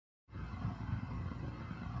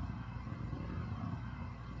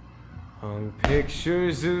Hung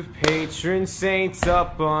pictures of patron saints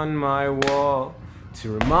up on my wall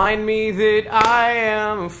to remind me that I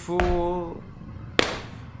am a fool.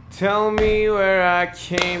 Tell me where I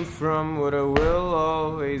came from, what I will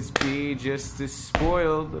always be, just a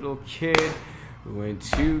spoiled little kid who went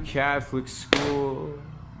to Catholic school.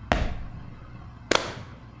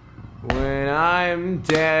 When I'm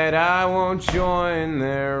dead, I won't join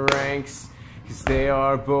their ranks, 'cause they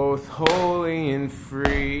are both holy and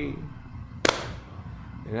free.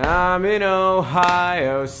 And I'm in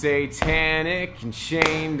Ohio, satanic and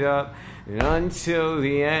chained up, and until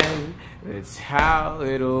the end, that's how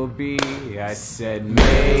it'll be. I said,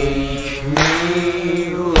 make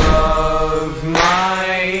me love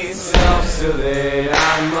myself so that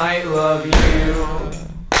I might love you.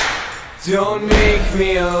 Don't make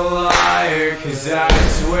me a liar, 'cause I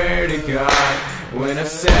swear to God, when I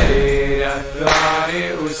said it, I thought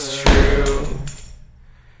it was true.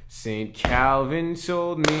 St. Calvin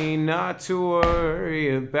told me not to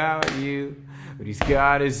worry about you, but he's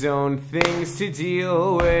got his own things to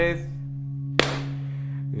deal with.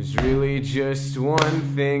 There's really just one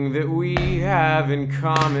thing that we have in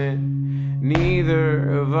common: neither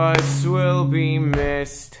of us will be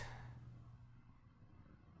missed.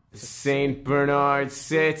 St. Bernard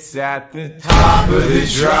sits at the top of the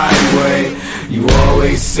driveway. You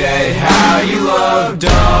always said how you love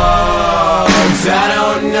dogs. I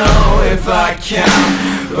don't know if I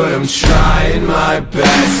count, but I'm trying my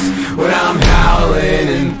best when I'm howling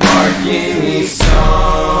and barking these songs.